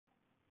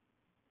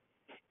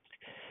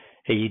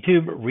Hey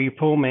YouTube,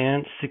 Repo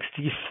Man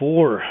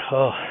 64.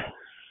 Oh,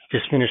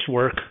 just finished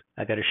work.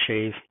 I got to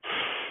shave.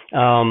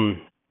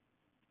 Um,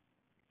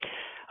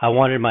 I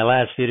wanted my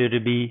last video to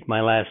be my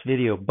last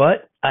video,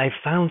 but I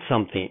found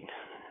something.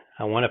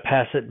 I want to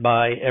pass it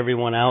by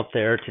everyone out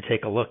there to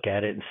take a look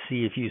at it and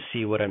see if you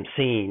see what I'm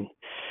seeing.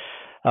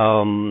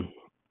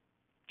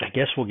 I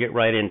guess we'll get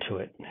right into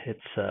it. It's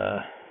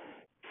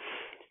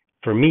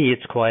for me,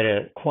 it's quite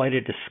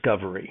a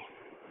discovery.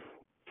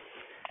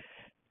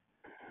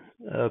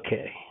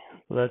 Okay,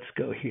 let's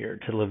go here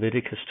to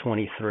Leviticus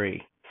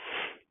 23.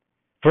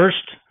 First,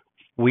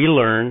 we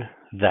learn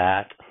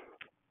that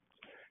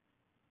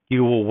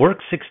you will work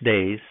 6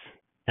 days,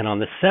 and on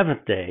the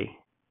seventh day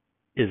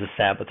is a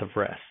Sabbath of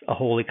rest, a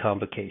holy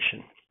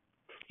convocation.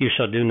 You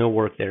shall do no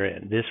work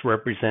therein. This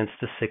represents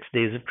the 6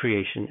 days of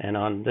creation, and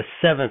on the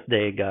seventh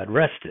day God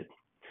rested.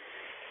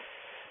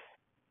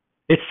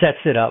 It sets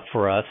it up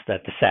for us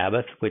that the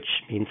Sabbath, which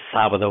means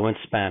sábado in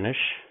Spanish,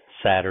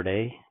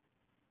 Saturday,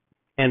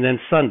 and then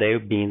Sunday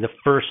being the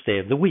first day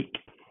of the week.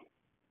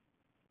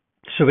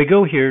 So we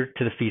go here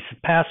to the Feast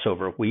of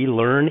Passover. We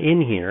learn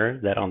in here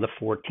that on the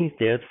 14th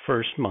day of the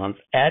first month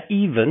at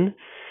even,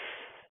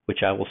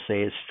 which I will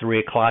say is 3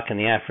 o'clock in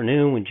the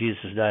afternoon when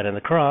Jesus died on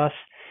the cross,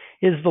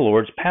 is the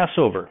Lord's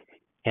Passover.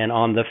 And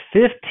on the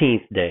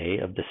 15th day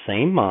of the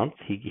same month,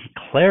 he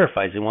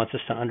clarifies, he wants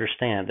us to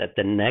understand that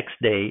the next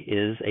day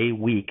is a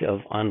week of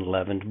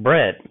unleavened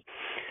bread.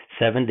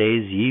 7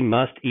 days ye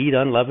must eat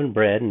unleavened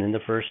bread, and in the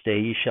first day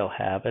ye shall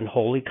have an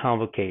holy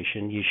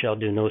convocation. Ye shall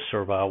do no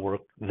servile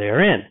work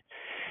therein.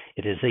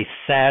 It is a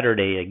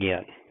Saturday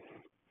again.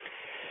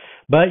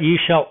 But ye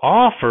shall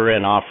offer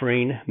an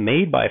offering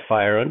made by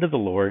fire unto the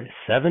Lord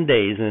 7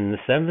 days, and in the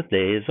seventh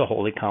day is a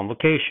holy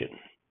convocation.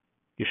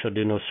 You shall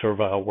do no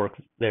servile work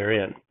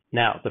therein.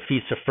 Now, the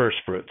Feast of First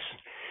Fruits.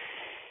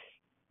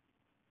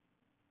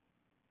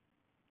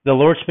 The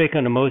Lord spake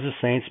unto Moses,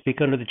 saying, Speak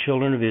unto the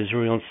children of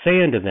Israel, and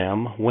say unto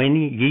them, When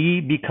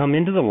ye be come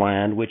into the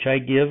land which I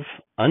give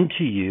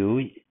unto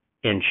you,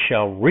 and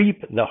shall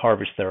reap the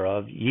harvest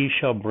thereof, ye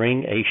shall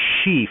bring a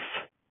sheaf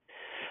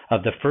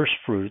of the first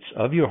fruits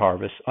of your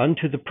harvest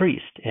unto the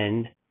priest,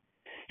 and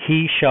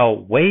he shall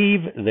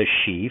wave the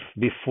sheaf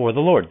before the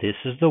Lord. This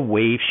is the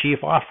wave sheaf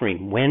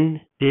offering.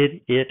 When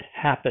did it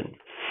happen?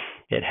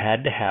 It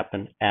had to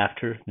happen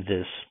after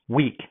this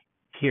week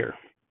here.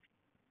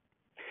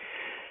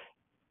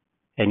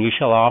 And ye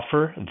shall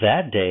offer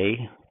that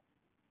day,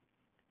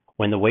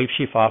 when the wave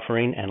sheaf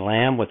offering and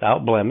lamb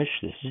without blemish,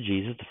 this is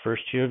Jesus, the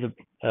first year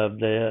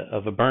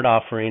of a burnt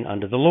offering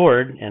unto the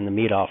Lord, and the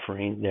meat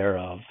offering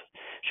thereof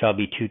shall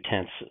be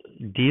 2/10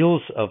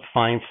 deals of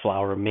fine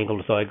flour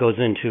mingled. So it goes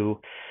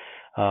into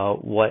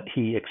what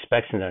he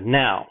expects in there.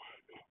 Now,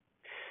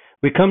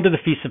 we come to the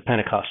Feast of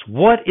Pentecost.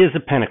 What is a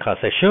Pentecost?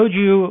 I showed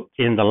you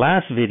in the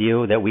last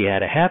video that we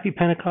had a happy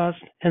Pentecost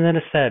and then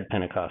a sad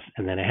Pentecost,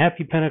 and then a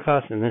happy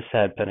Pentecost and then a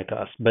sad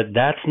Pentecost. But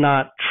that's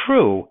not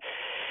true.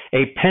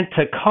 A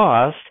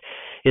Pentecost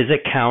is a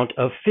count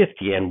of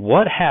 50. And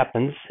what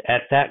happens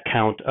at that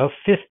count of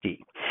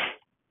 50?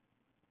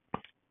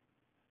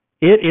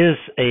 It is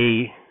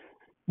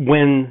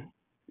when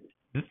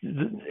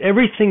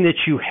everything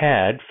that you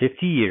had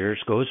 50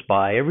 years goes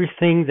by,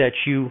 everything that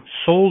you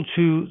sold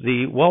to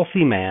the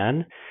wealthy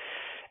man,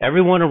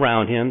 everyone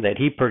around him, that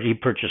he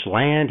purchased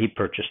land, he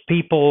purchased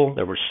people,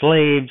 there were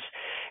slaves,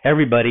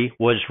 everybody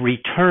was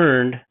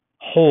returned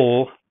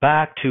whole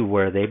back to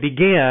where they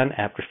began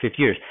after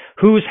 50 years.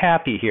 Who's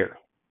happy here?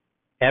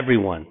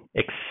 Everyone,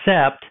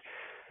 except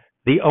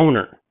the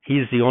owner.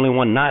 He's the only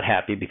one not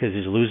happy because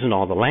he's losing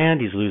all the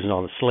land, he's losing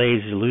all the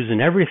slaves, he's losing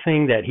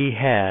everything that he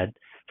had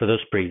for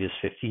those previous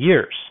 50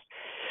 years.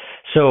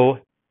 So,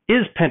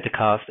 is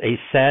Pentecost a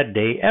sad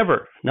day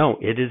ever? No,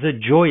 it is a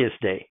joyous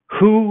day.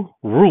 Who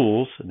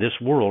rules this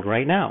world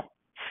right now?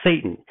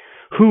 Satan.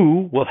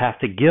 Who will have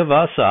to give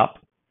us up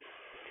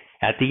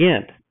at the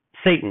end?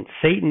 Satan.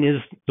 Satan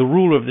is the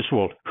ruler of this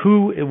world.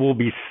 Who will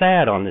be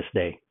sad on this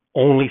day?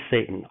 Only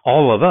Satan.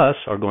 All of us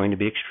are going to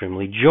be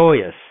extremely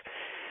joyous,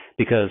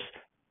 because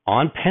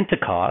on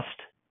Pentecost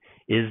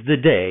is the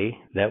day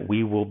that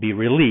we will be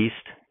released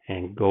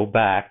and go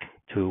back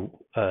to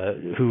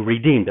who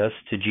redeemed us,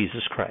 to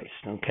Jesus Christ.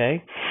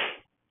 Okay?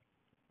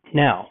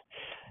 Now,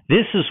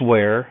 this is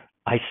where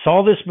I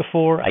saw this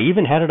before. I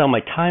even had it on my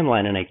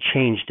timeline, and I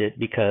changed it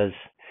because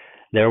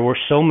there were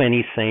so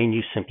many saying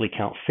you simply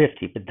count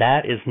 50, but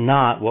that is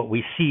not what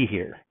we see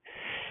here.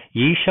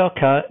 Ye shall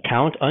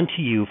count unto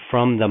you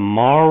from the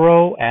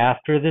morrow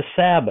after the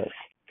Sabbath,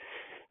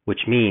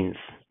 which means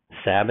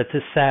Sabbath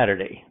is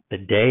Saturday. The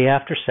day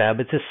after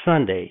Sabbath is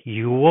Sunday.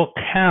 You will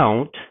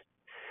count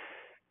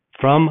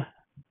from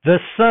the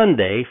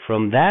Sunday,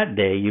 from that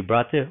day you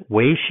brought the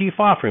wave sheaf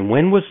offering.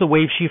 When was the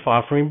wave sheaf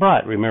offering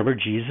brought? Remember,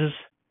 Jesus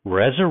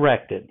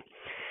resurrected.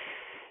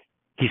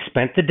 He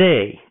spent the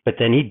day, but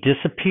then he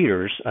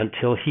disappears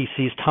until he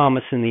sees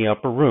Thomas in the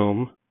upper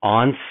room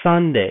on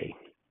Sunday.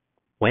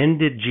 When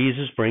did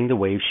Jesus bring the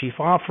wave sheaf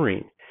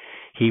offering?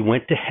 He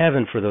went to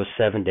heaven for those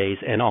 7 days,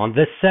 and on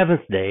the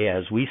seventh day,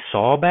 as we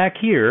saw back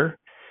here,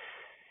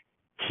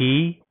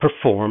 he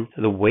performed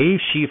the wave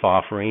sheaf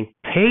offering,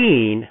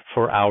 paying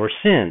for our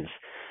sins.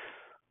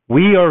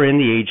 We are in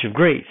the age of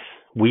grace.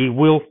 We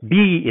will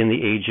be in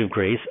the age of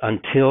grace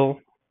until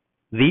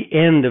the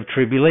end of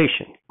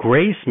tribulation.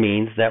 Grace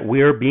means that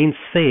we are being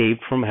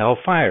saved from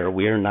hellfire.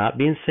 We are not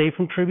being saved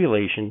from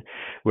tribulation.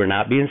 We're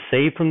not being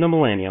saved from the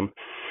millennium.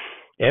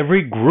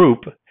 Every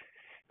group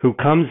who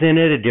comes in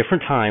at a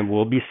different time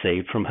will be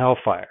saved from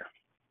hellfire.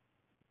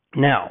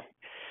 Now,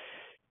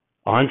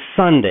 on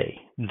Sunday,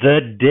 the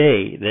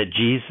day that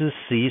Jesus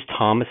sees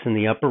Thomas in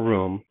the upper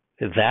room,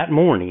 that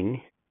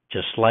morning,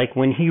 just like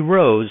when he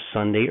rose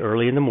Sunday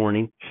early in the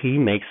morning, he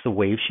makes the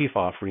wave sheaf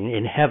offering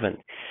in heaven.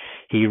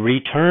 He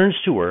returns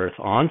to earth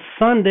on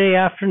Sunday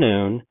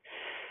afternoon.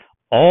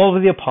 All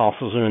of the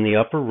apostles are in the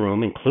upper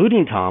room,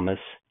 including Thomas,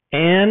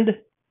 and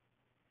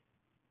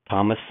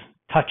Thomas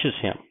touches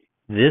him.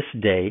 This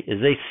day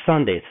is a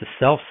Sunday. It's the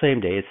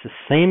self-same day. It's the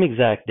same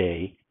exact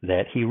day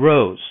that he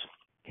rose.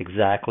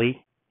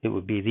 Exactly, it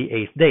would be the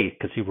 8th day,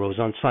 because he rose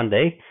on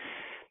Sunday.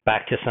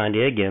 Back to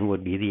Sunday again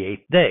would be the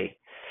 8th day.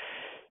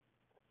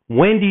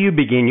 When do you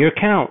begin your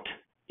count?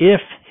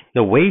 If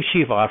the wave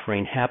sheaf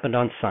offering happened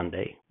on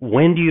Sunday,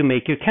 when do you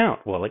make your count?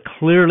 Well, it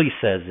clearly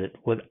says it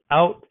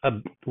without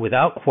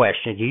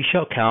question. Ye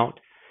shall count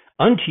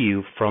unto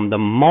you from the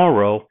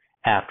morrow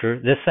after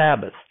the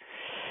Sabbath.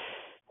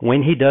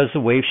 When he does the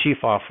wave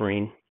sheaf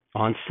offering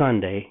on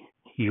Sunday,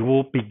 you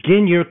will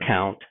begin your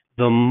count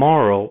the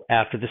morrow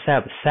after the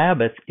Sabbath.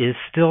 Sabbath is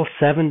still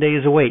 7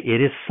 days away.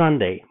 It is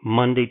Sunday,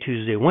 Monday,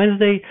 Tuesday,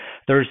 Wednesday,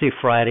 Thursday,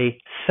 Friday,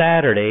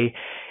 Saturday,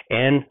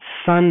 and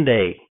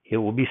Sunday. It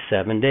will be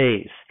 7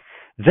 days.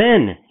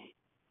 Then,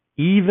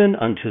 even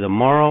unto the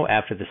morrow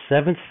after the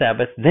 7th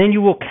Sabbath, then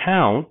you will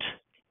count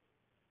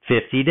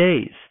 50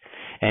 days.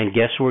 And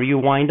guess where you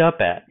wind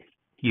up at?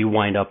 You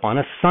wind up on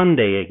a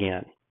Sunday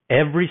again.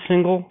 Every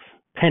single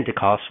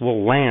Pentecost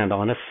will land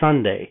on a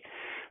Sunday.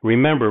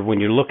 Remember, when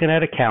you're looking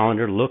at a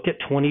calendar, look at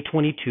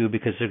 2022,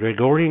 because the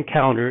Gregorian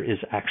calendar is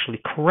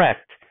actually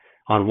correct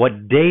on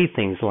what day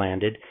things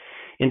landed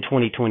in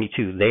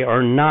 2022. They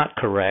are not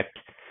correct,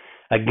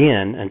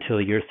 again, until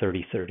year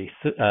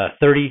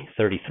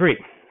 3033.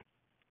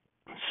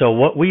 So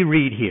what we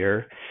read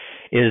here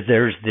is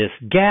there's this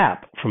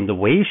gap from the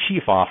wave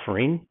sheaf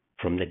offering,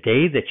 from the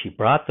day that you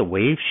brought the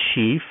wave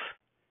sheaf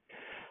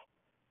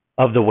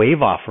of the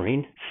wave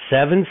offering,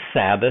 7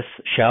 Sabbaths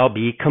shall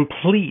be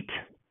complete.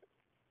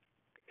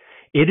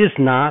 It is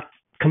not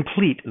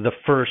complete the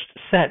first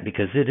set,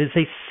 because it is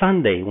a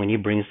Sunday when he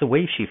brings the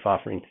wave sheaf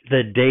offering,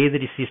 the day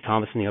that he sees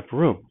Thomas in the upper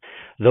room.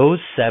 Those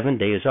 7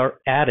 days are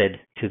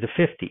added to the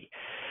 50.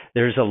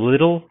 There's a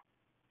little,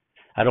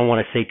 I don't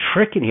want to say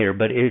trick in here,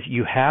 but if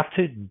you have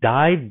to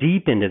dive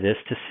deep into this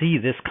to see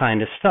this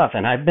kind of stuff.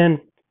 And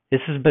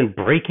this has been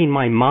breaking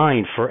my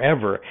mind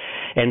forever.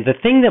 And the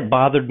thing that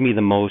bothered me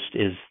the most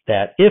is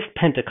that if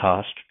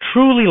Pentecost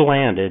truly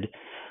landed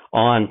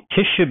on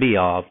Tisha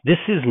B'Av, this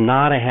is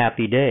not a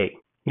happy day.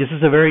 This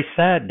is a very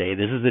sad day.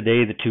 This is the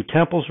day the 2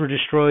 temples were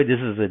destroyed. This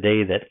is the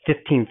day that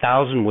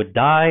 15,000 would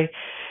die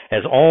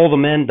as all the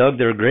men dug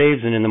their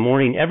graves, and in the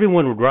morning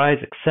everyone would rise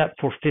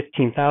except for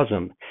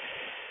 15,000.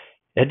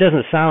 It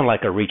doesn't sound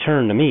like a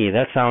return to me.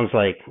 That sounds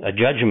like a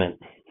judgment.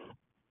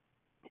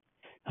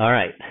 All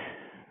right.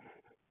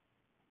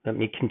 Let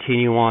me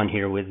continue on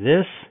here with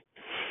this.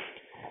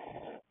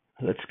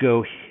 Let's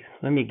go.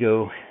 Let me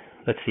go.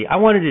 Let's see. I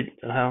wanted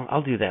to,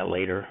 I'll do that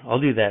later. I'll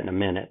do that in a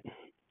minute.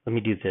 Let me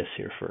do this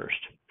here first.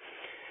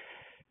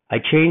 I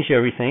changed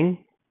everything.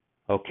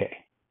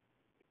 Okay.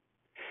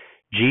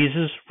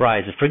 Jesus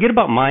rises. Forget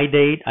about my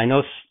date. I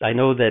know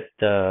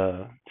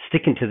that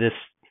sticking to this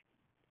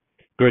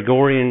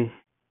Gregorian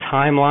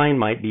timeline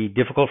might be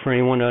difficult for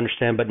anyone to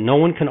understand, but no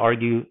one can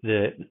argue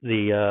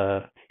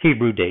the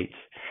Hebrew dates.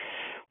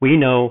 We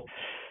know,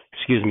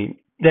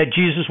 that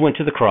Jesus went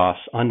to the cross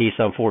on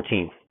Nisan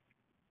 14.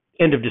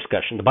 End of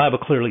discussion. The Bible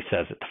clearly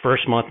says it. The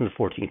first month and the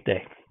 14th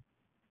day.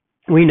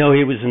 We know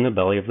he was in the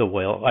belly of the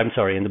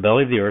in the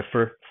belly of the earth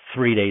for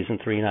 3 days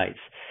and 3 nights.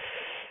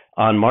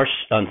 On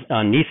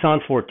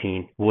Nisan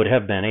 14 would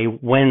have been a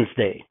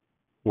Wednesday.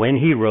 When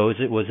he rose,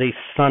 it was a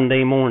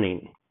Sunday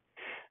morning.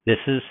 This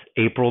is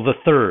April the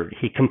 3rd.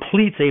 He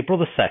completes April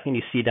the 2nd.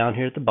 You see down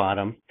here at the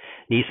bottom,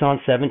 Nisan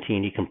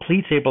 17. He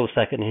completes April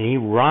the 2nd, and he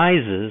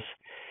rises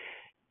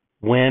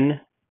when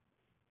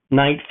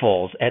night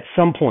falls. At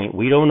some point,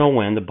 we don't know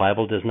when. The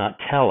Bible does not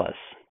tell us.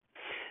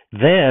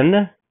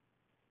 Then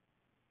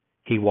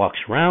he walks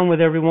around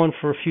with everyone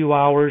for a few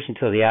hours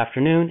until the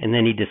afternoon, and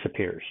then he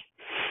disappears.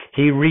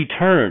 He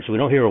returns. We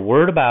don't hear a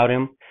word about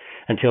him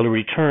until he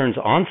returns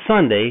on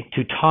Sunday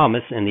to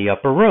Thomas in the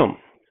upper room.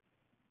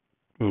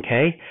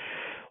 Okay?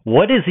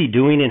 What is he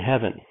doing in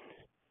heaven?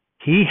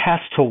 He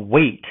has to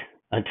wait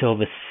until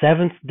the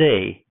 7th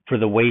day for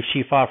the wave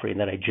sheaf offering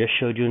that I just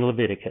showed you in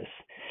Leviticus.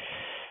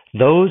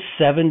 Those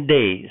 7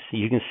 days,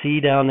 you can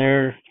see down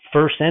there,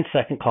 first and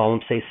second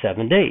column say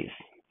 7 days.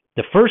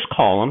 The first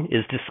column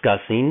is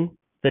discussing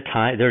the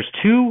time. There's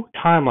 2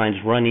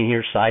 timelines running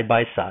here side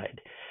by side.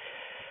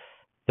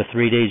 The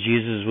 3 days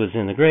Jesus was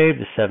in the grave,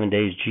 the 7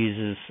 days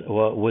Jesus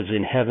was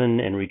in heaven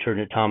and returned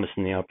to Thomas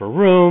in the upper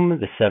room,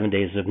 the 7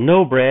 days of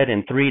no bread,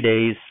 and 3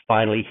 days,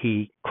 finally,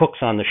 he cooks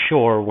on the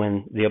shore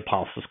when the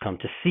apostles come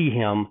to see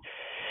him.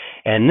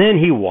 And then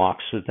he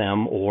walks with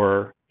them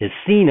or is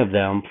seen of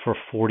them for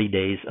 40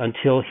 days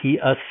until he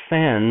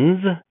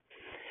ascends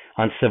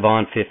on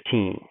Sivan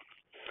 15.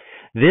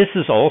 This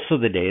is also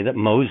the day that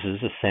Moses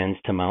ascends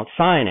to Mount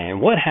Sinai. And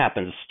what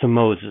happens to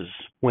Moses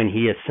when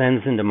he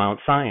ascends into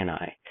Mount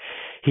Sinai?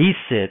 He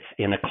sits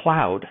in a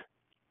cloud,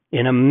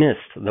 in a mist,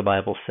 the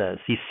Bible says.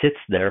 He sits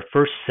there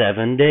for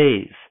 7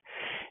 days.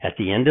 At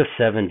the end of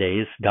 7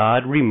 days,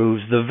 God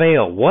removes the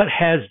veil. What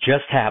has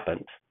just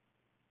happened?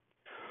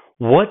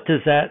 What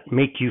does that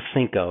make you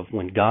think of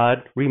when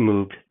God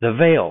removed the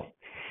veil?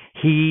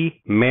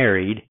 He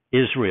married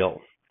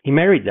Israel. He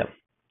married them.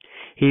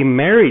 He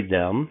married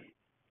them,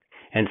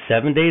 and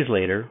 7 days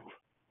later,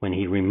 when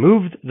he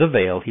removed the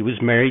veil, he was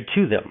married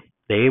to them.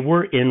 They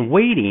were in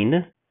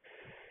waiting.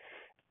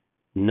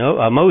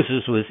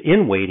 Moses was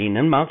in waiting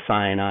in Mount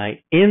Sinai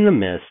in the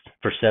mist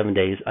for 7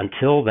 days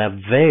until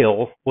that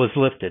veil was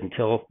lifted,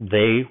 until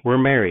they were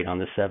married on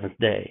the seventh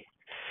day.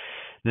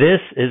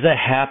 This is a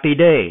happy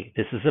day.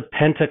 This is a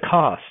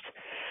Pentecost.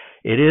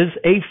 It is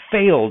a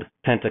failed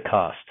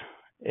Pentecost,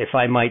 if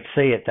I might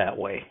say it that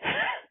way.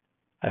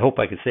 I hope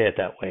I can say it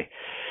that way.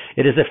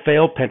 It is a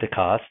failed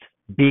Pentecost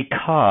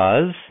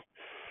because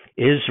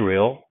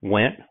Israel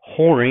went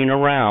whoring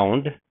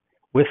around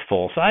with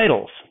false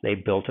idols. They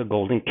built a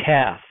golden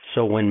calf.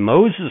 So when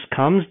Moses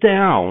comes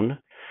down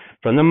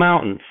from the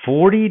mountain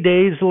 40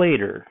 days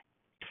later,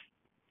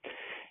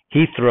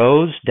 he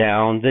throws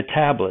down the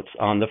tablets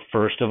on the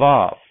 1st of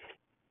Av.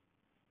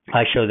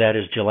 I show that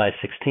as July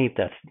 16th.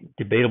 That's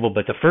debatable.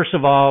 But the 1st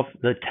of Av,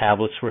 the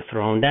tablets were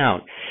thrown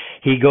down.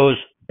 He goes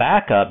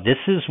back up. This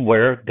is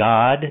where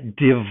God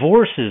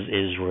divorces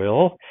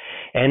Israel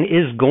and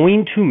is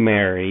going to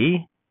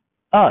marry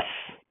us,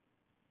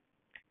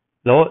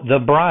 the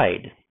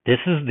bride.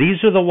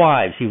 These are the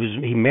wives.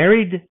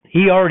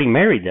 He already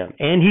married them,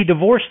 and he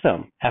divorced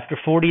them after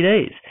 40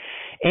 days.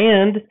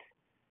 And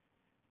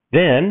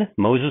then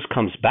Moses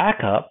comes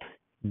back up,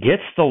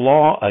 gets the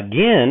law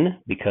again,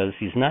 because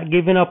he's not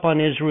given up on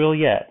Israel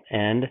yet,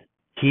 and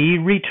he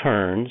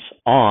returns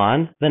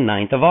on the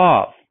 9th of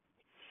Av,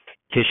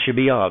 Tisha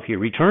B'Av. He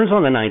returns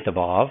on the 9th of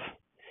Av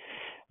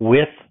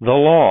with the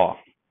law.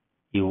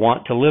 You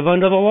want to live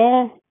under the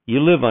law? You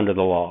live under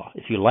the law.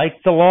 If you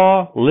like the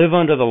law, live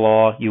under the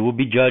law. You will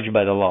be judged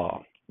by the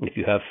law. If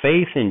you have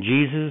faith in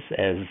Jesus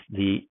as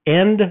the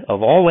end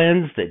of all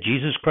ends, that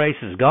Jesus Christ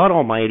is God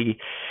Almighty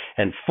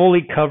and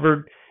fully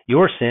covered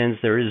your sins,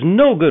 there is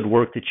no good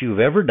work that you've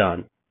ever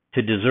done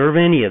to deserve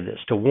any of this,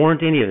 to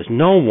warrant any of this.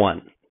 No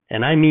one,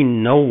 and I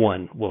mean no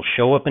one, will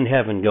show up in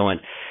heaven going,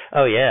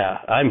 oh yeah,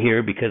 I'm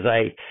here because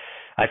I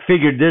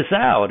figured this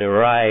out,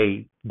 or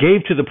I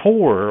gave to the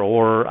poor,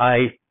 or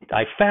I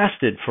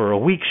fasted for a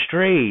week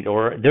straight,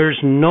 or there's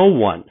no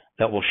one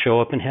that will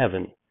show up in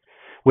heaven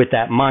with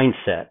that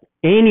mindset.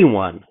 Any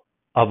one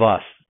of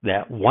us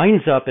that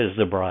winds up as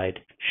the bride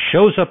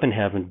shows up in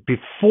heaven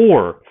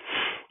before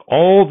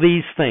all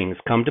these things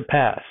come to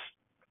pass.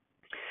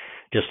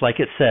 Just like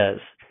it says,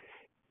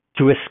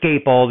 to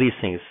escape all these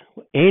things.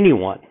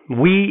 Anyone.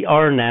 We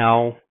are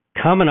now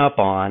coming up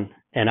on,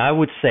 and I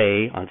would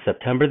say on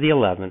September the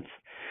 11th,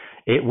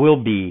 it will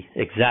be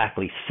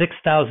exactly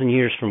 6,000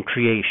 years from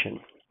creation.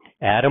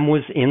 Adam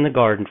was in the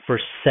garden for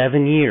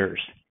 7 years,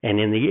 and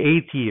in the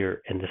 8th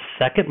year, in the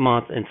 2nd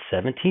month and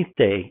 17th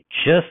day,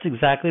 just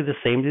exactly the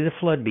same day the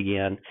flood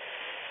began,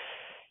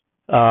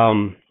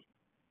 from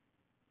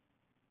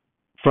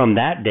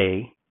that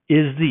day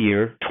is the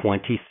year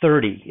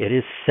 2030. It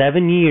is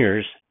 7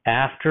 years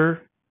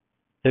after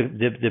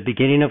the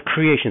beginning of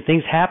creation.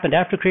 Things happened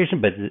after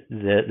creation, but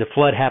the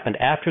flood happened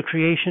after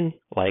creation,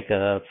 like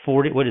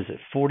 40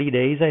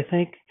 days, I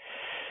think,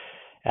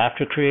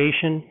 after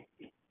creation.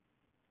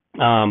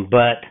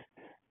 But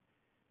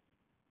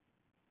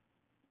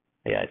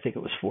yeah, I think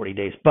it was 40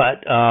 days.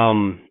 But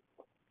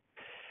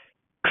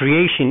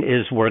creation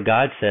is where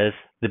God says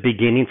the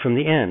beginning from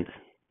the end,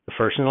 the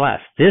first and the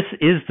last. This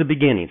is the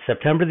beginning.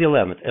 September the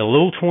 11th,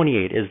 Elul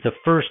 28 is the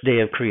first day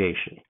of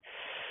creation.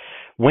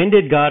 When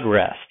did God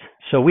rest?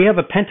 So we have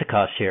a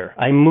Pentecost here.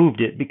 I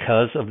moved it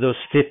because of those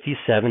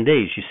 57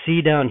 days. You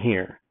see down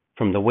here,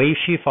 from the wave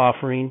sheaf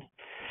offering,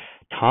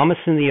 Thomas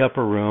in the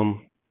upper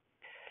room.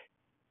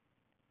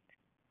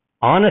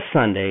 On a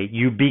Sunday,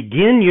 you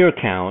begin your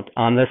count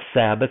on the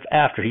Sabbath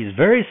after. He's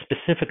very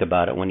specific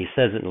about it when he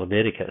says it in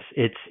Leviticus.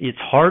 It's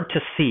hard to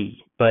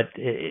see, but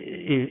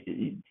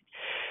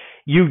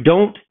you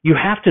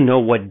have to know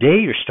what day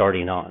you're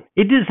starting on.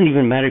 It doesn't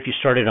even matter if you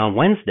started on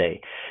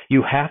Wednesday.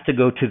 You have to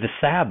go to the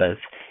Sabbath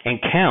and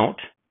count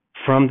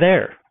from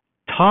there.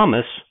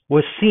 Thomas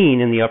was seen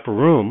in the upper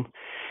room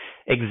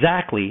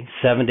exactly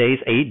 7 days,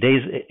 8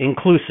 days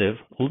inclusive,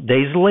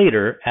 days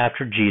later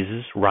after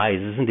Jesus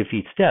rises and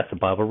defeats death. The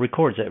Bible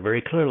records that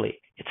very clearly.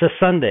 It's a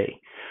Sunday.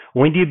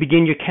 When do you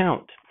begin your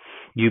count?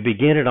 You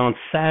begin it on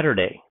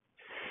Saturday.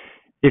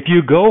 If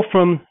you go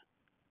from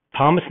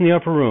Thomas in the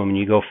upper room, and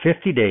you go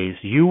 50 days,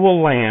 you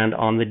will land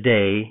on the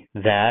day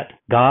that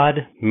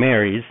God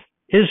marries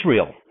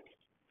Israel.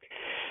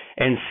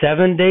 And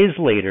 7 days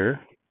later,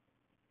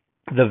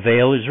 the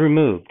veil is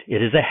removed.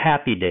 It is a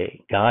happy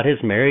day. God has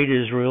married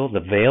Israel. The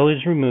veil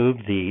is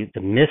removed. The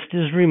mist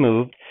is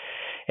removed.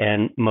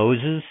 And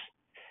Moses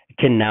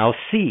can now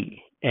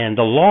see. And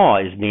the law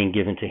is being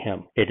given to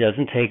him. It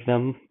doesn't take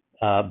them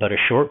but a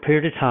short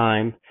period of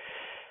time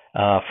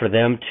for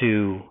them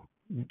to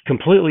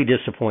completely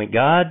disappoint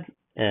God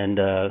and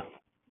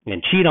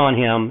cheat on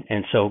him.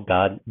 And so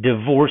God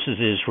divorces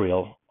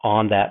Israel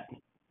on that,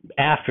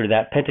 after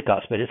that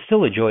Pentecost. But it's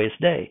still a joyous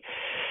day.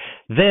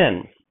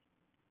 Then,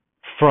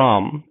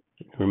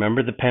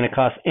 remember, the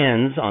Pentecost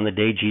ends on the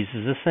day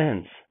Jesus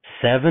ascends.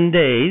 7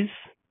 days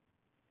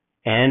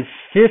and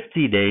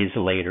 50 days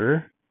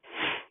later,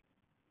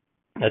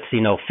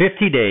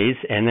 50 days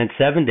and then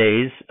 7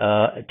 days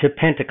to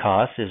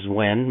Pentecost is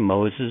when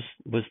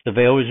the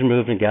veil was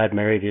removed and God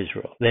married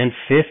Israel. Then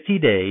 50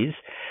 days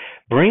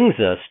brings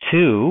us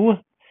to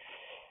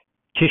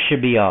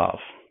Tisha B'Av.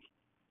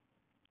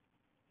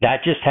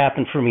 That just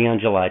happened for me on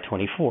July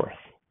 24th.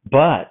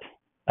 But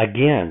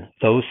again,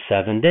 those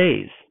 7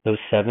 days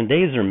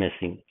are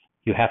missing.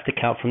 You have to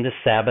count from the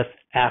Sabbath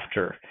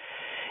after.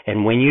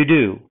 And when you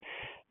do,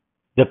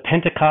 the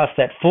Pentecost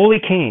that fully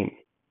came,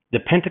 the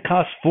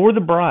Pentecost for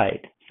the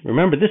bride.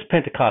 Remember, this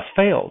Pentecost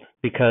failed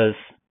because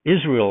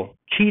Israel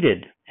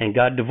cheated and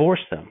God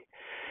divorced them.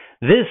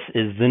 This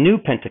is the new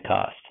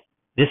Pentecost.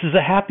 This is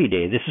a happy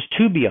day. This is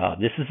Tu B'Av.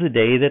 This is the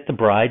day that the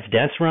brides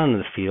dance around in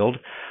the field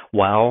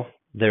while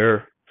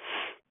their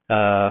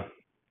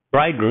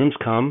bridegrooms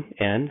come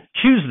and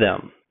choose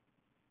them.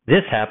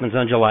 This happens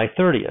on July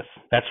 30th.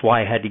 That's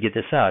why I had to get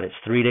this out. It's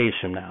 3 days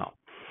from now.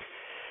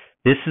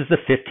 This is the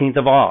 15th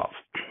of Av.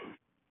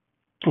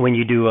 When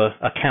you do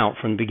a count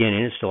from the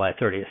beginning, it's July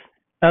 30th.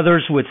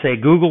 Others would say,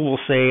 Google will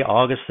say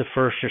August the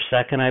 1st or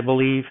 2nd, I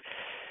believe.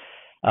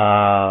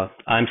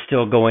 I'm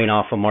still going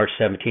off of March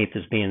 17th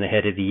as being the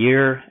head of the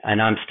year,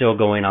 and I'm still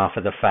going off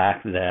of the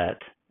fact that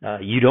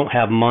you don't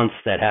have months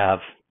that have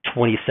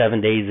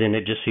 27 days in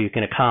it just so you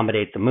can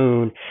accommodate the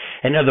moon,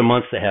 and other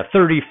months that have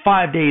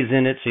 35 days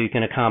in it so you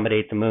can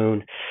accommodate the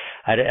moon.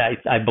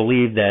 I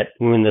believe that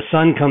when the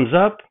sun comes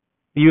up,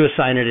 you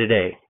assign it a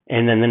day.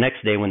 And then the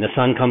next day when the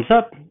sun comes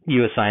up,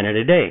 you assign it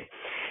a day.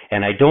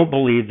 And I don't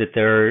believe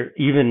that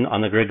even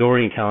on the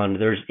Gregorian calendar,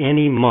 there's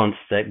any months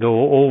that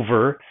go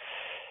over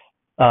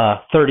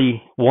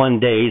 31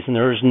 days, and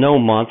there is no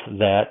month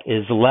that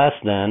is less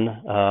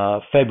than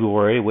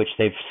February, which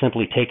they've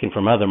simply taken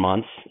from other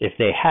months. If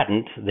they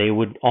hadn't, they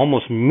would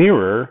almost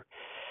mirror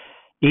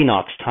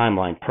Enoch's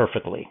timeline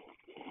perfectly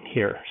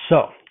here.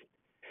 So,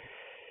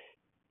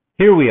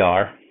 here we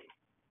are,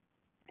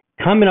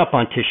 coming up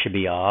on Tu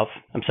B'Av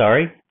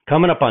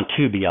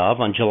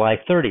on July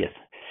 30th.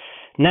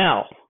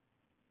 Now,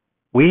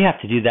 we have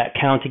to do that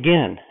count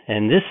again,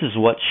 and this is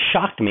what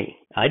shocked me.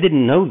 I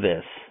didn't know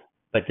this,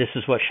 but this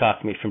is what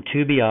shocked me. From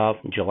Tu B'Av,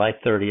 July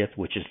 30th,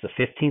 which is the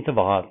 15th of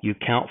Av, you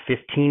count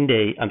 50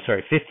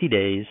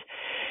 days,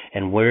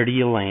 and where do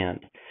you land?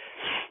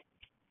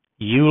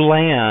 You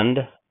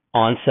land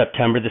on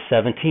September the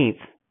 17th.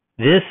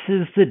 This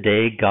is the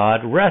day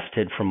God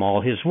rested from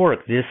all his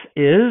work. This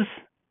is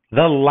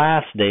the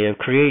last day of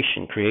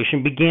creation.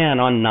 Creation began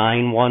on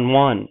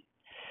 9/11.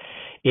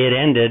 It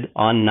ended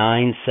on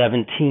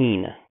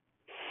 9/17.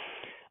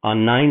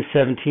 On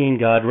 9/17,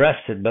 God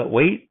rested. But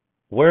wait,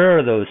 where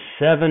are those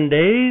 7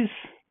 days?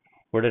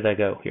 Where did I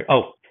go here?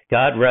 Oh,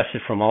 God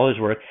rested from all his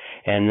work.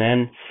 And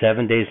then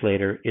 7 days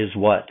later is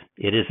what?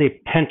 It is a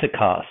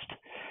Pentecost.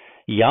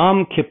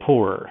 Yom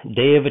Kippur,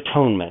 Day of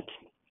Atonement.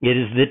 It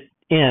is the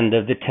end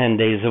of the 10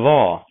 days of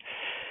awe.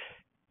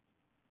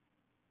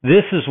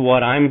 This is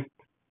what I'm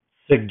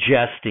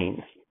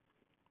suggesting.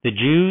 The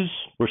Jews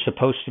were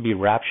supposed to be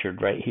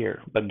raptured right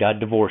here, but God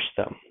divorced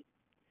them.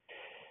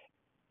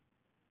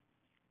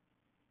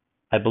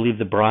 I believe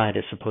the bride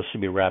is supposed to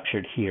be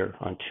raptured here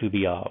on Tu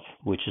B'Av,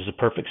 which is a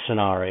perfect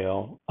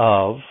scenario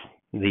of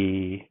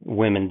the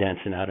women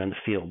dancing out in the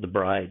field, the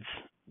brides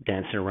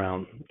dancing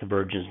around, the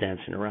virgins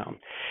dancing around.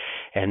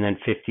 And then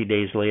 50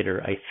 days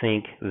later, I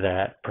think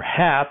that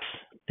perhaps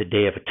the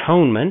Day of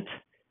Atonement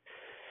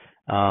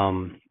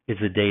is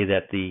the day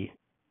that the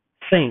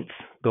saints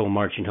go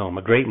marching home,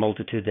 a great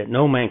multitude that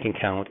no man can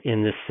count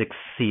in this sixth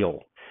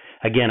seal.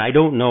 Again, I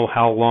don't know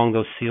how long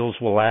those seals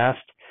will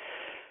last.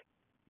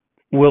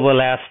 Will they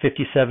last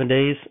 57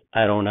 days?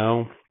 I don't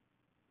know.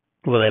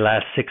 Will they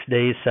last 6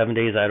 days, 7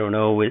 days? I don't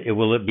know.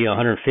 Will it be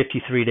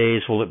 153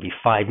 days? Will it be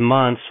 5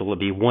 months? Will it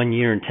be 1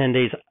 year and 10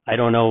 days? I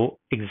don't know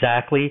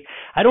exactly.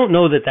 I don't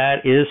know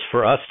that is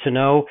for us to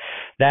know.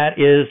 That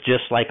is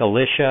just like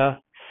Elisha.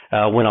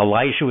 When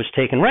Elijah was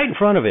taken right in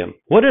front of him.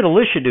 What did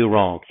Elisha do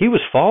wrong? He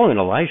was following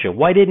Elijah.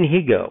 Why didn't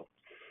he go?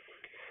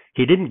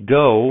 He didn't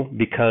go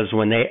because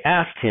when they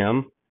asked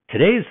him,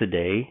 today is the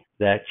day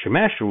that your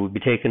master would be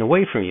taken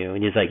away from you.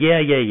 And he's like, yeah.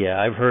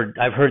 I've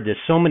heard this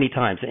so many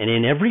times. And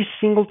in every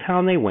single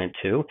town they went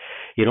to,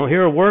 you don't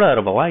hear a word out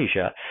of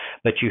Elijah,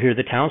 but you hear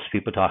the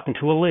townspeople talking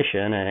to Elisha,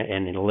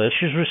 and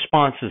Elisha's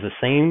response is the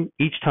same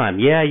each time.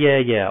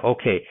 Yeah.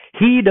 Okay.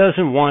 He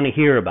doesn't want to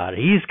hear about it.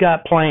 He's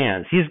got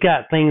plans. He's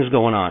got things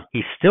going on.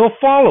 He's still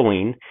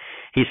following.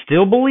 He's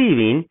still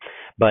believing,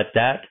 but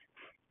that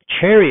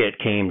chariot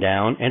came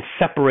down and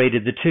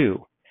separated the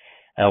two.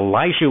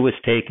 Elijah was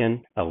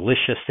taken,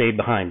 Elisha stayed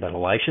behind, but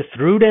Elisha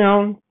threw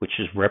down, which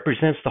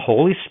represents the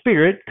Holy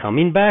Spirit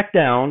coming back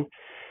down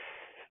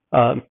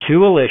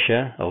to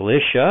Elisha.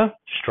 Elisha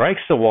strikes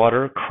the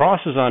water,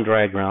 crosses on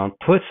dry ground,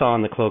 puts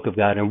on the cloak of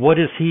God, and what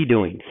is he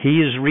doing? He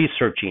is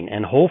researching,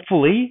 and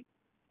hopefully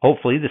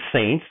the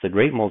saints, the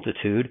great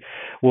multitude,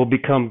 will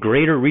become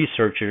greater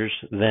researchers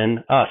than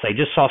us. I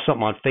just saw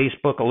something on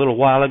Facebook a little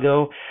while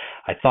ago.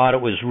 I thought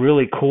it was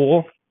really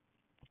cool,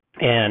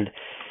 and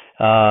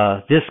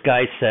this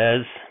guy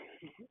says,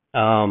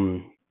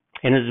 and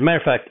as a matter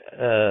of fact,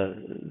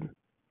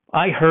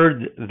 I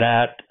heard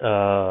that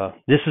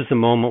this is the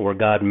moment where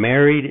God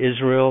married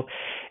Israel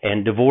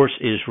and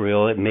divorced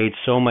Israel. It made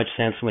so much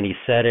sense when he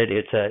said it.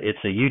 It's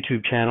a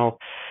YouTube channel.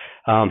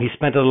 He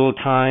spent a little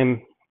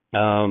time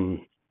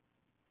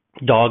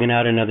dogging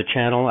out another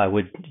channel.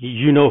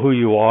 You know who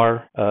you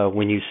are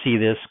when you see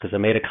this, because I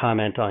made a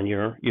comment on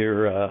your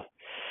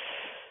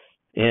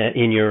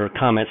in your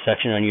comment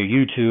section on your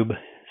YouTube.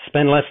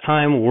 Spend less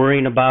time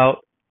worrying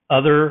about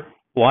other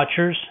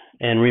watchers,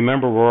 and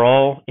remember, we're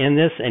all in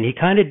this. And he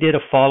kind of did a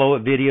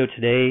follow-up video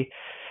today,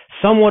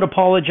 somewhat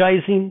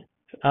apologizing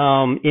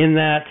in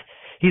that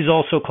he's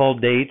also called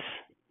dates,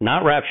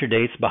 not rapture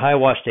dates, but high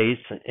wash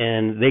dates,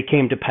 and they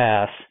came to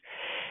pass.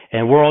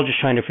 And we're all just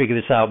trying to figure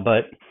this out.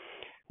 But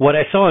what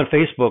I saw on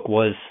Facebook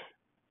was,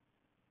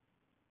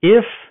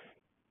 if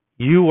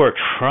you are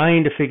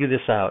trying to figure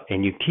this out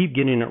and you keep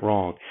getting it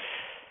wrong,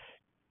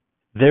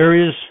 there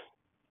is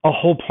a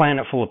whole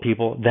planet full of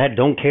people that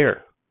don't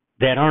care,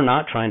 that are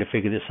not trying to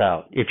figure this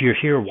out. If you're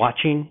here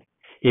watching,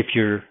 if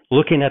you're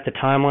looking at the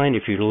timeline,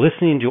 if you're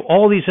listening to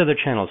all these other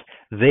channels,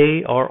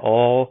 they are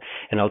all,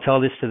 and I'll tell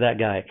this to that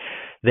guy,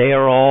 they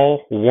are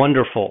all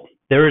wonderful.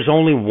 There is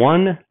only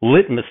one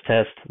litmus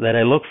test that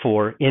I look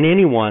for in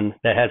anyone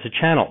that has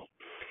a channel.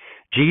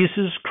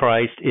 Jesus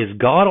Christ is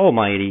God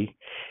Almighty.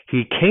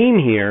 He came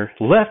here,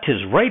 left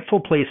his rightful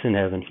place in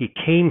heaven. He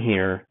came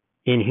here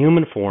in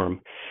human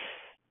form,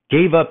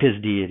 gave up his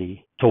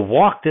deity to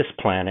walk this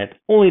planet,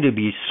 only to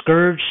be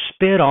scourged,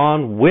 spit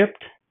on,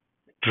 whipped,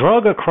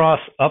 drug across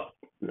up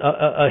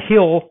a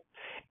hill,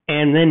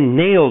 and then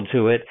nailed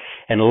to it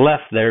and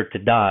left there to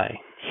die.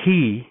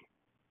 He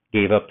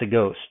gave up the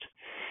ghost.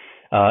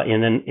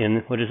 And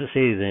then, what does it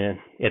say then?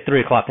 At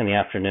 3 o'clock in the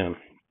afternoon.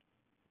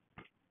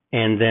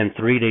 And then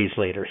 3 days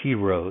later, he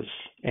rose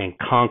and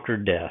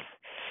conquered death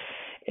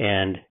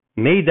and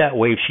made that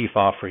wave sheaf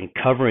offering,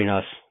 covering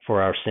us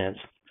for our sins.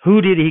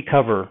 Who did he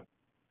cover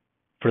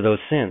for those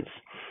sins?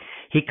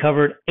 He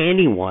covered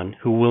anyone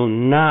who will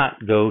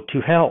not go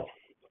to hell.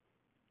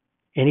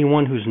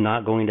 Anyone who's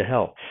not going to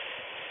hell.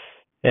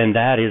 And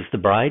that is the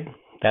bride.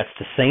 That's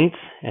the saints,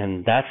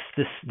 and that's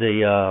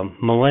the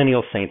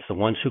millennial saints, the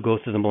ones who go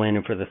through the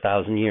millennium for the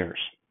 1,000 years.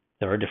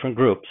 There are different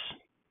groups.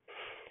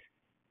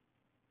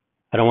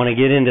 I don't want to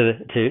get into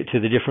to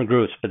the different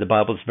groups, but the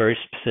Bible is very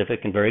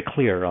specific and very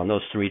clear on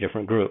those 3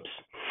 different groups.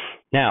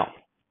 Now,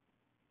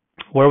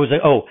 where was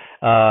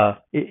I?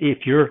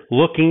 If you're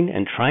looking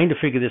and trying to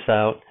figure this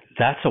out,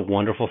 that's a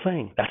wonderful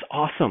thing. That's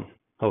awesome.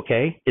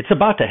 Okay? It's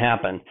about to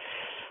happen.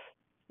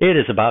 It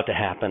is about to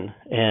happen.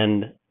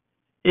 And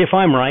if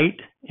I'm right,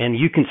 and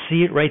you can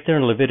see it right there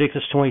in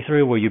Leviticus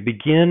 23,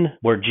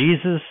 where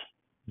Jesus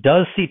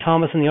does see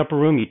Thomas in the upper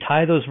room, you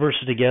tie those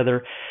verses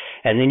together,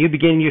 and then you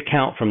begin your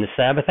count from the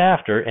Sabbath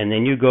after, and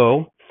then you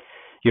go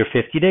your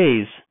 50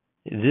 days.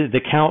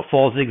 The count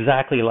falls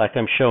exactly like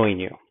I'm showing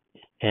you.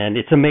 And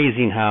it's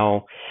amazing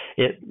how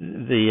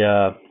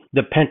the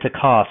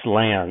Pentecost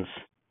lands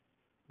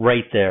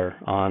right there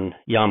on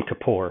Yom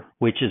Kippur,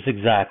 which is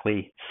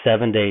exactly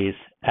 7 days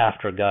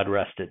after God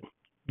rested.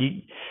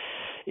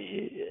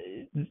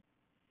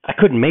 I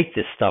couldn't make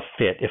this stuff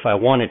fit if I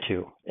wanted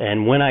to.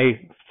 And when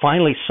I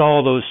finally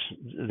saw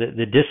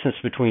the distance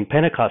between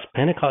Pentecost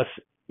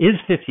is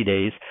 50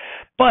 days,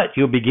 but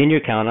you'll begin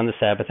your count on the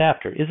Sabbath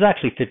after. It's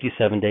actually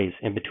 57 days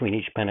in between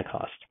each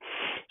Pentecost.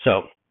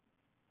 So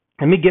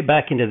let me get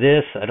back into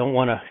this. I don't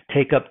want to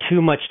take up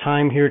too much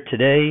time here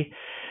today.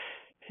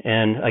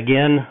 And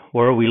again,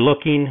 where are we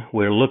looking?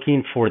 We're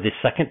looking for the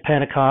second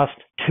Pentecost,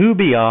 Tu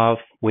B'Av.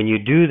 When you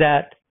do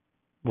that,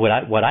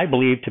 what I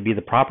believe to be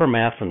the proper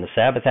math from the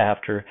Sabbath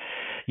after,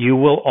 you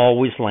will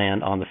always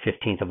land on the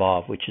 15th of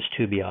Av, which is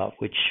Tu B'Av,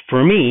 which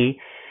for me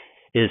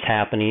is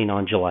happening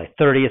on July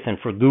 30th, and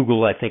for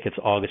Google, I think it's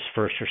August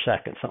 1st or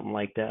 2nd, something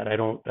like that. I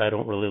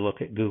don't really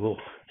look at Google.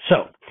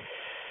 So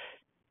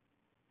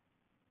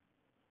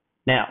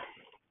now,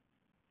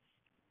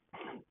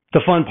 the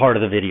fun part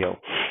of the video.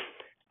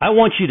 I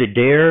want you to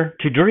dare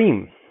to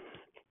dream.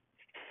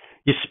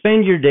 You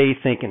spend your day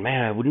thinking,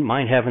 man, I wouldn't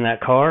mind having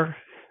that car.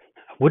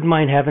 I wouldn't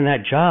mind having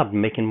that job,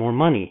 making more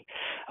money.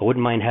 I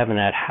wouldn't mind having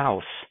that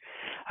house.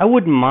 I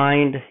wouldn't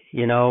mind,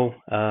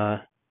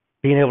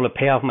 being able to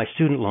pay off my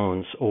student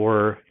loans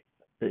or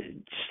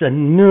just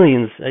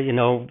millions,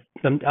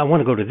 I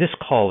want to go to this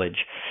college.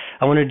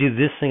 I want to do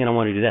this thing and I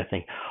want to do that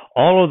thing.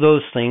 All of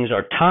those things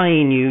are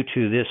tying you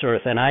to this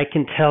earth. And I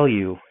can tell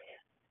you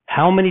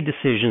how many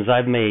decisions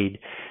I've made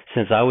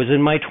since I was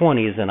in my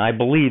 20s, and I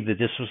believed that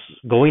this was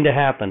going to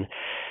happen,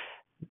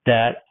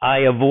 that I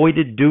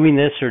avoided doing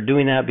this or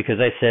doing that because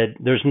I said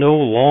there's no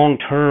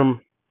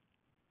long-term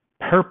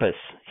purpose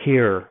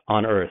here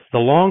on earth. The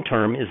long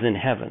term is in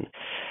heaven.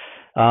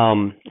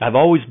 I've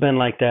always been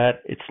like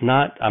that.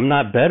 I'm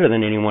not better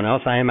than anyone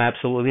else. I am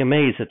absolutely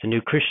amazed at the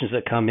new Christians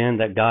that come in,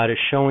 that God is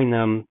showing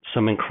them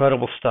some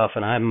incredible stuff,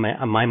 and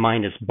my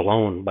mind is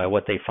blown by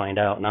what they find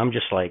out. And I'm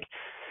just like,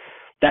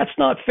 that's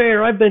not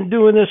fair. I've been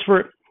doing this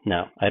for...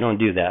 No, I don't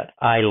do that.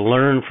 I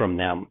learn from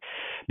them,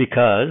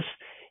 because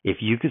if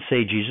you could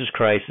say Jesus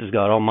Christ is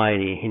God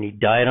Almighty and he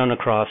died on the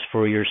cross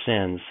for your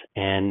sins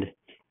and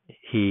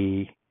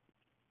he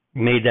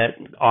made that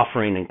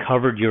offering and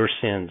covered your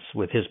sins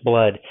with his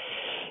blood,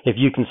 if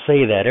you can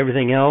say that,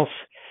 everything else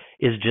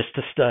is just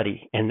a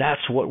study. And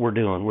that's what we're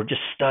doing. We're just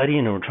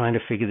studying and we're trying to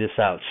figure this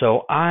out.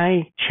 So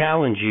I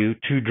challenge you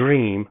to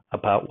dream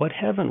about what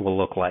heaven will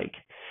look like.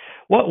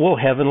 What will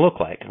heaven look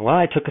like? Well,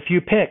 I took a few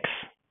pics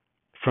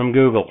from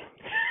Google.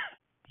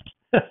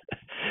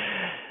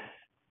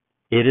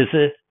 It is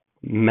a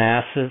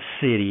massive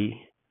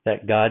city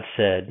that God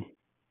said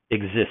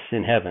exists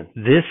in heaven.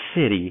 This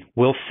city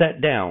will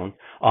set down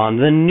on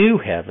the new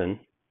heaven,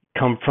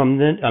 from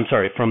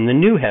the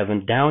new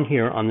heaven down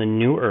here on the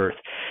new earth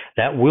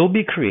that will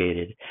be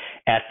created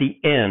at the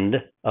end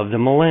of the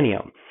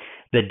millennium.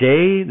 The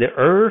day the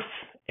earth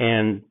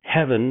and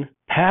heaven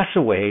pass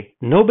away,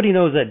 nobody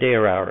knows that day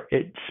or hour.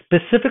 It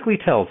specifically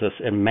tells us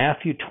in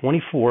Matthew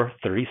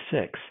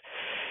 24:36.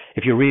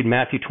 If you read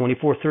Matthew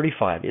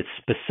 24:35, it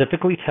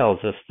specifically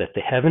tells us that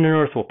the heaven and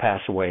earth will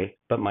pass away,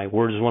 but my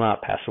words will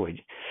not pass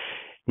away.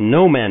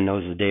 No man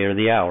knows the day or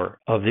the hour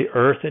of the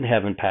earth and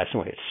heaven passing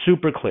away. It's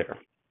super clear.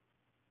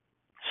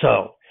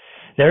 So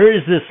there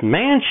is this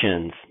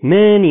mansions,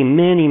 many,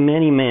 many,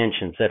 many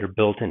mansions that are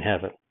built in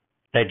heaven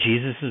that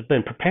Jesus has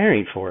been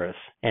preparing for us.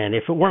 And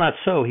if it were not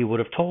so, he would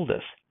have told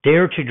us.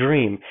 Dare to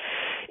dream.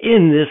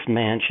 In this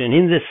mansion,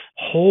 in this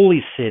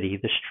holy city,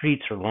 the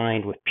streets are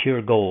lined with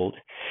pure gold.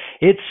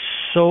 It's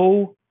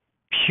so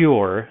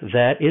pure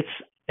that it's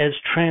as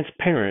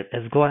transparent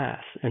as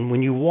glass. And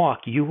when you walk,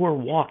 you are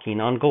walking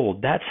on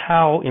gold. That's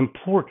how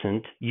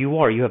important you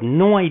are. You have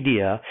no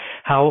idea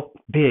how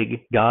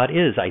big God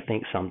is, I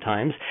think,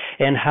 sometimes,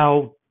 and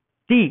how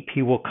deep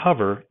he will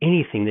cover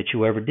anything that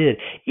you ever did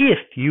if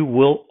you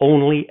will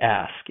only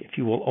ask. If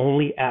you will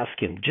only ask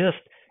him. Just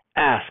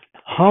ask.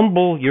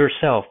 Humble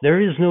yourself.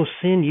 There is no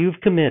sin you've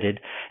committed,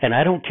 and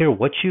I don't care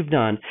what you've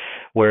done,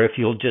 where if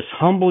you'll just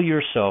humble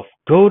yourself,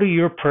 go to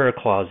your prayer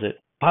closet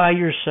by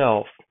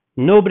yourself.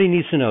 Nobody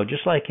needs to know.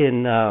 Just like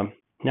in, now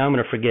I'm going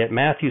to forget,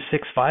 Matthew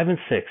 6:5 and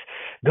 6.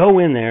 Go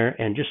in there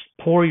and just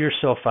pour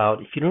yourself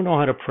out. If you don't know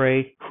how to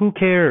pray, who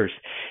cares?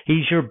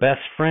 He's your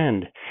best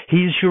friend.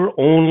 He's your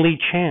only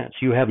chance.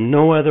 You have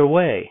no other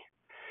way.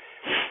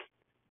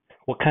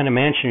 What kind of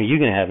mansion are you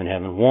going to have in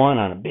heaven? One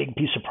on a big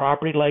piece of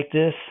property like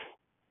this?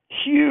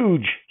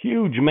 Huge,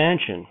 huge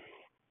mansion.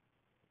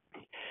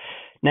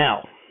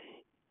 Now,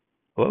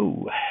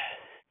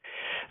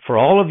 for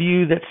all of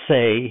you that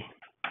say,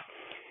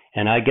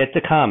 and I get the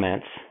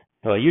comments,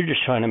 well, you're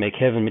just trying to make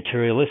heaven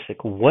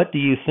materialistic. What do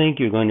you think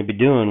you're going to be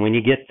doing when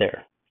you get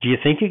there? Do you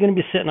think you're going to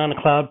be sitting on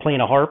a cloud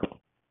playing a harp?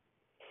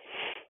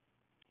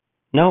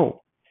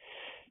 No.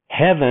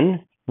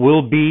 Heaven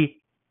will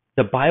be,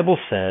 the Bible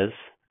says,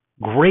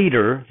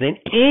 greater than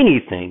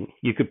anything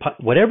you could,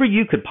 whatever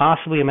you could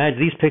possibly imagine.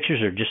 These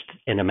pictures are just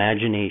an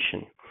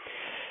imagination.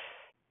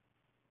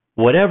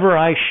 Whatever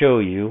I show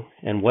you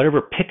and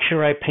whatever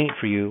picture I paint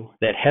for you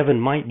that heaven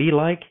might be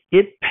like,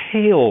 it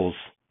pales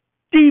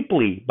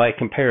deeply by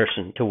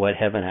comparison to what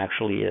heaven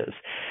actually is.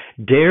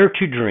 Dare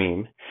to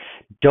dream.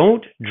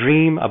 Don't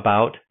dream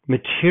about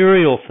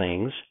material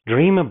things.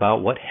 Dream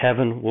about what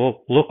heaven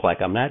will look like.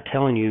 I'm not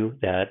telling you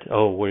that,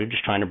 we're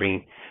just trying to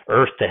bring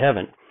earth to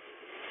heaven.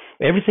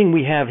 Everything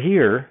we have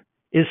here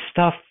is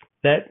stuff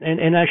that,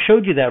 and I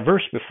showed you that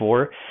verse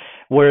before,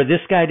 where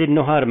this guy didn't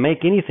know how to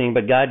make anything,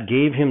 but God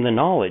gave him the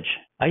knowledge.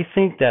 I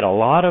think that a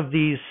lot of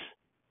these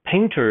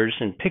painters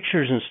and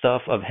pictures and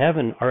stuff of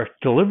heaven are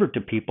delivered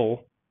to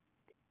people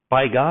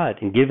by God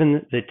and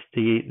given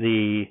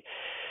the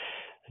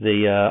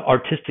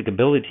artistic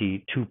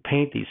ability to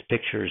paint these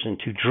pictures and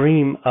to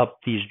dream up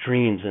these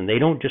dreams. And they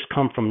don't just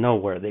come from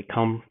nowhere. They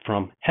come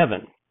from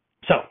heaven.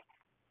 So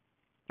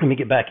let me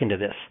get back into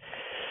this.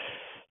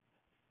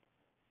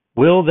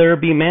 Will there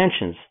be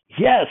mansions?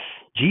 Yes,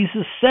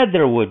 Jesus said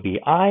there would be.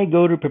 I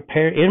go to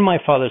prepare, in my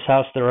Father's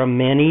house there are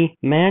many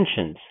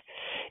mansions.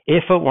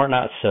 If it were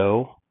not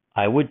so,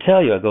 I would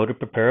tell you, I go to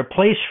prepare a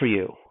place for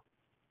you.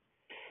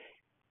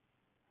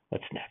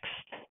 What's next?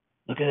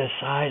 Look at the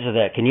size of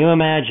that. Can you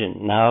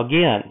imagine? Now,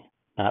 again,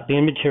 not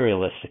being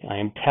materialistic, I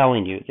am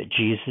telling you that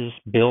Jesus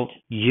built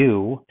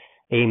you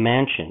a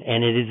mansion,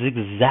 and it is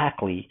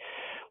exactly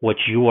what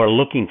you are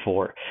looking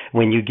for.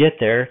 When you get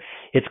there,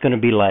 it's going to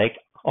be like,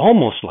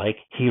 almost like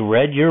he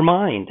read your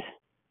mind.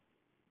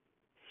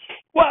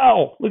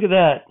 Wow, look at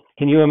that.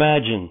 Can you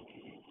imagine?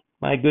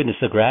 My goodness,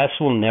 the grass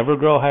will never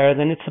grow higher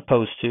than it's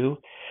supposed to.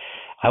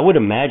 I would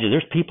imagine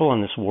there's people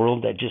in this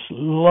world that just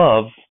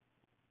love.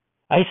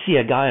 I see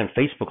a guy on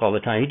Facebook all the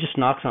time. He just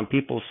knocks on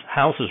people's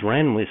houses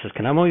randomly and says,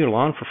 "Can I mow your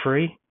lawn for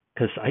free?"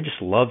 Because I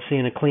just love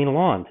seeing a clean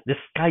lawn. This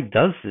guy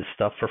does this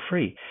stuff for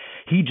free.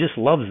 He just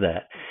loves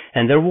that.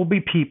 And there will be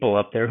people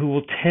up there who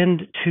will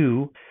tend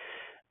to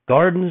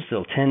gardens,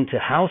 they'll tend to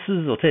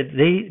houses,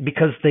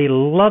 because they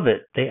love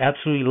it. They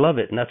absolutely love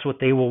it, and that's what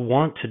they will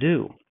want to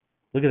do.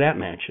 Look at that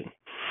mansion.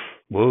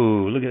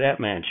 Whoa, look at that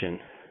mansion.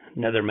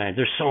 Another mansion.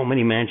 There's so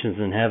many mansions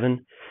in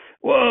heaven.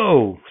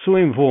 Whoa,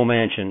 swimming pool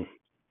mansion.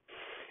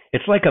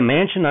 It's like a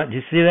mansion. Do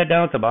you see that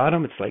down at the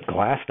bottom? It's like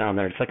glass down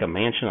there. It's like a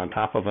mansion on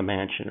top of a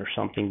mansion or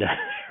something.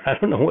 I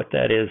don't know what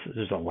that is.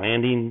 There's a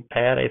landing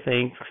pad, I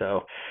think.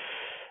 So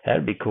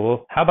that'd be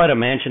cool. How about a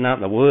mansion out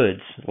in the woods?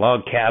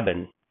 Log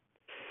cabin.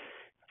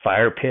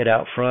 Fire pit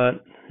out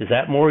front. Is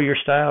that more your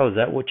style? Is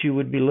that what you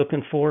would be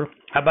looking for?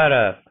 How about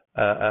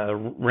a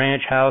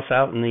ranch house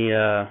out in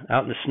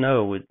the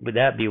snow? Would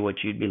that be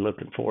what you'd be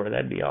looking for?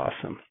 That'd be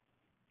awesome.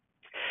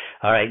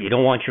 All right, you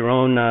don't want your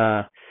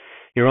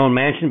own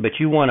mansion, but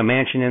you want a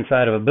mansion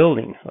inside of a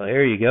building. Well,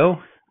 there you go.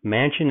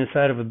 Mansion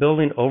inside of a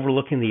building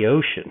overlooking the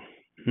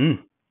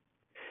ocean.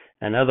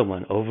 Another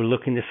one,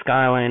 overlooking the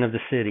skyline of the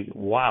city.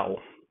 Wow.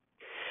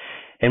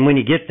 And when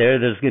you get there,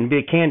 there's going to be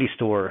a candy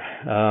store.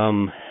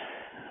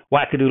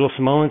 Wackadoodle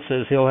Samoan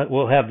says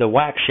we'll have the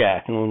Whack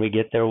Shack, and when we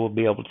get there, we'll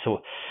be able to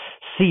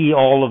see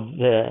all of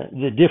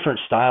the different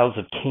styles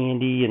of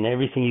candy and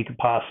everything you could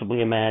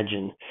possibly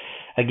imagine.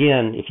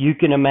 Again, if you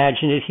can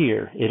imagine it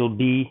here, it'll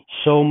be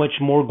so much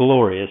more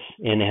glorious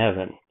in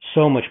heaven.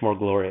 So much more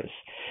glorious.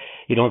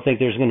 You don't think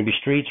there's going to be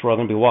streets? We're all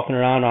going to be walking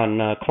around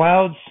on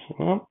clouds?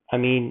 Well, I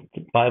mean,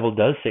 the Bible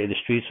does say the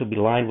streets will be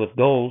lined with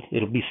gold.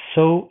 It'll be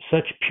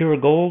such pure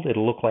gold,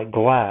 it'll look like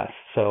glass.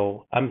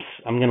 So I'm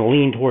going to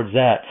lean towards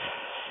that.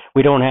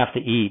 We don't have to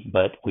eat,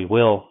 but we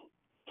will.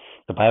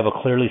 The Bible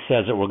clearly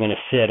says that we're going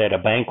to sit at a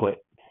banquet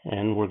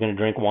and we're going to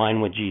drink wine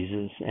with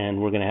Jesus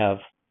and we're going to have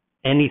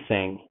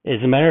anything.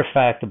 As a matter of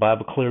fact, the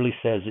Bible clearly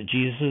says that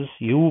Jesus,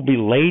 you will be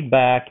laid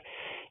back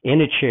in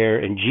a chair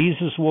and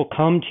Jesus will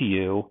come to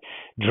you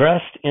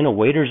dressed in a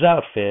waiter's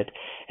outfit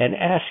and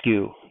ask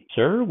you,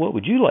 "Sir, what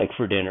would you like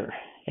for dinner?"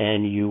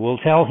 And you will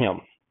tell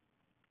him.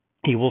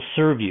 He will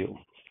serve you.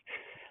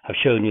 I've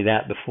shown you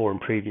that before in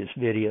previous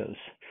videos.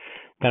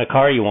 What kind of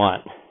car you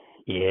want?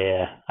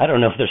 Yeah, I don't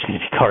know if there's going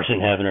to be cars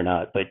in heaven or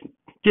not, but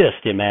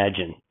just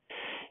imagine.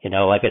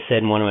 Like I said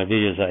in one of my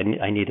videos,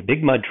 I need a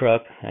big mud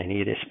truck, I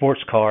need a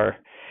sports car,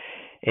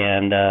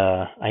 and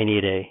I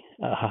need a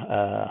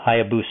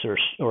Hayabusa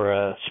or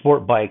a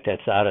sport bike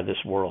that's out of this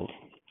world.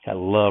 I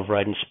love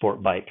riding a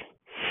sport bike.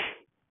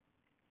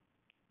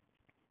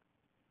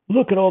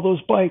 Look at all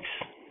those bikes.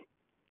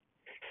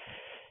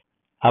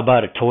 How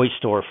about a toy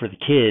store for the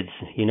kids?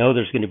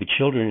 There's going to be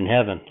children in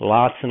heaven,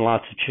 lots and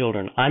lots of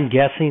children. I'm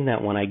guessing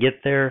that when I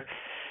get there,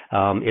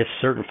 if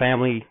certain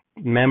family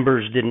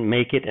members didn't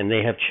make it and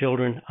they have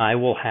children, I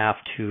will have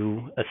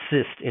to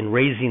assist in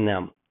raising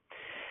them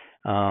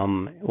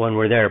when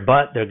we're there.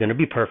 But they're going to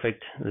be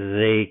perfect.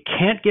 They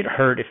can't get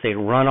hurt if they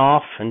run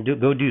off and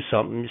go do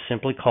something. Just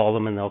simply call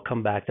them and they'll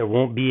come back. There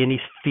won't be any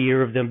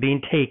fear of them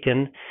being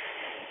taken.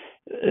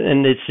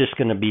 And it's just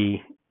going to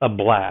be a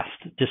blast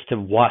just to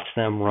watch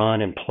them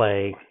run and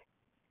play.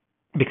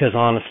 Because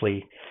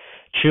honestly,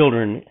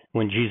 children,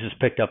 when Jesus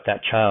picked up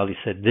that child, he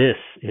said, "This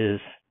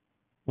is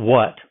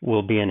what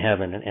will be in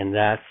heaven." And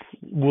that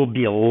will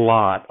be a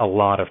lot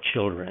of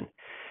children.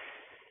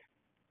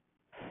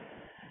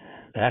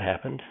 That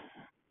happened.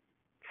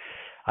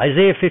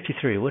 Isaiah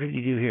 53, what did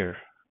he do here?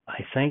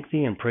 "I thank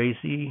thee and praise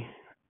thee,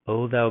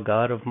 O thou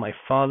God of my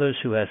fathers,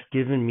 who hast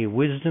given me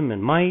wisdom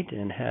and might,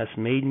 and hast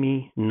made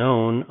me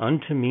known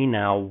unto me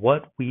now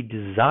what we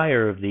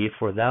desire of thee,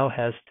 for thou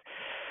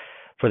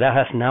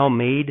hast now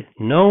made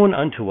known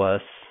unto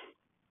us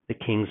the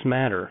king's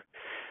matter."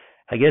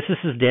 I guess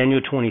this is Daniel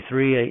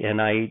 23,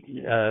 and I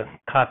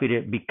copied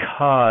it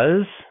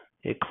because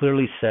it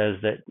clearly says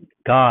that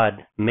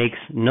God makes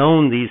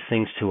known these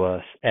things to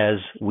us as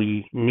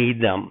we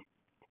need them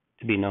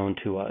to be known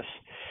to us.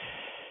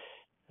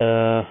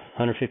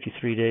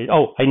 153 days.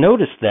 Oh, I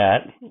noticed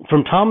that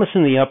from Thomas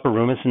in the Upper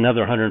Room, it's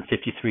another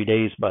 153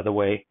 days, by the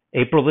way,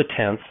 April the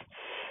 10th,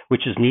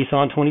 which is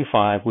Nisan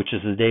 25, which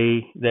is the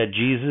day that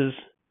Jesus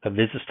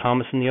visits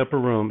Thomas in the Upper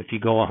Room. If you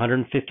go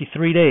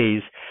 153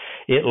 days,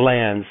 it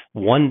lands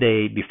one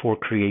day before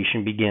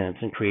creation begins,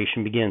 and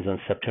creation begins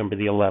on September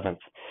the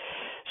 11th.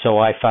 So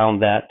I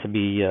found that to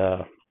be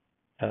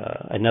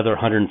another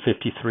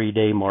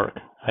 153-day mark.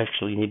 I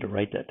actually need to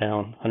write that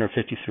down.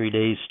 153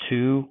 days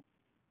to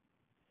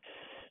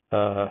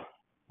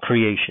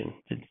creation,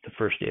 the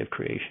first day of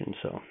creation.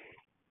 So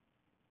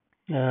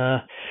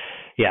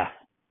Yeah,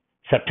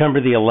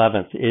 September the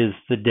 11th is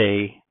the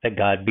day that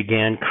God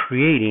began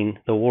creating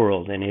the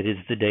world, and it is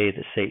the day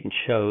that Satan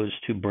chose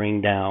to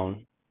bring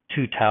down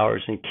two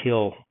towers and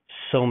kill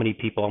so many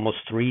people, almost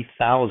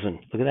 3,000.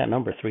 Look at that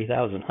number,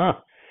 3,000. Huh?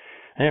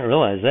 I didn't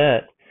realize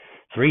that.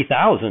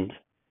 3,000.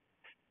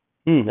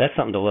 That's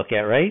something to look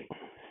at, right?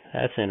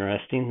 That's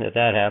interesting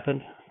that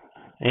happened.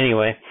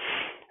 Anyway,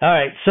 all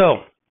right.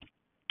 So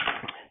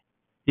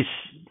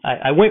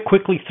I went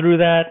quickly through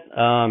that.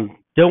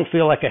 Don't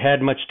feel like I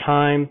had much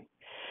time.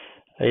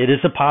 It is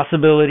a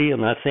possibility.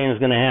 I'm not saying it's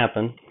going to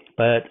happen,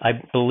 but I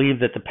believe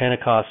that the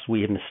Pentecost,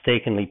 we had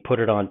mistakenly put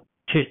it on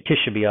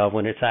Tisha B'Av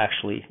when it's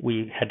actually,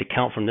 we had to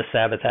count from the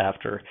Sabbath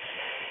after,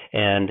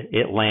 and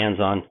it lands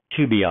on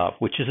Tu B'Av,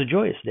 which is a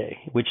joyous day,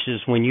 which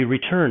is when you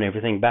return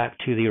everything back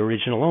to the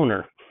original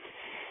owner.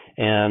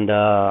 And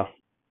the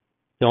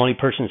only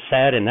person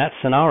sad in that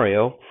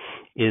scenario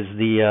is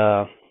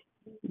the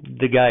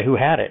guy who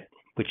had it,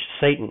 which is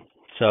Satan.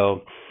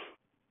 So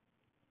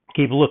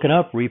keep looking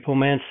up Repo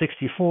Man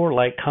 64.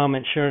 Like,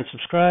 comment, share, and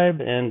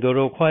subscribe. And go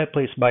to a quiet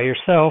place by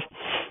yourself.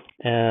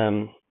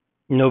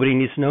 Nobody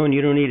needs to know, and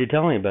you don't need to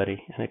tell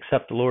anybody. And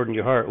accept the Lord in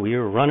your heart. We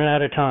are running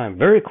out of time.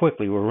 Very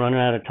quickly, we're running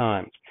out of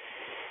time.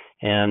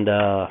 And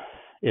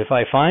if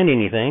I find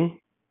anything,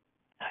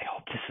 I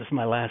hope this is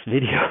my last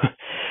video.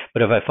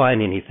 But if I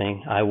find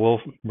anything, I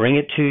will bring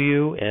it to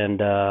you, and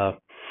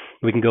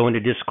we can go into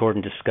Discord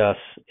and discuss.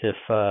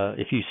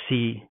 If you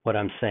see what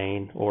I'm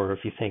saying, or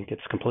if you think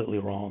it's completely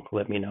wrong,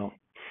 let me know.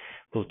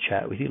 We'll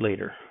chat with you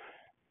later.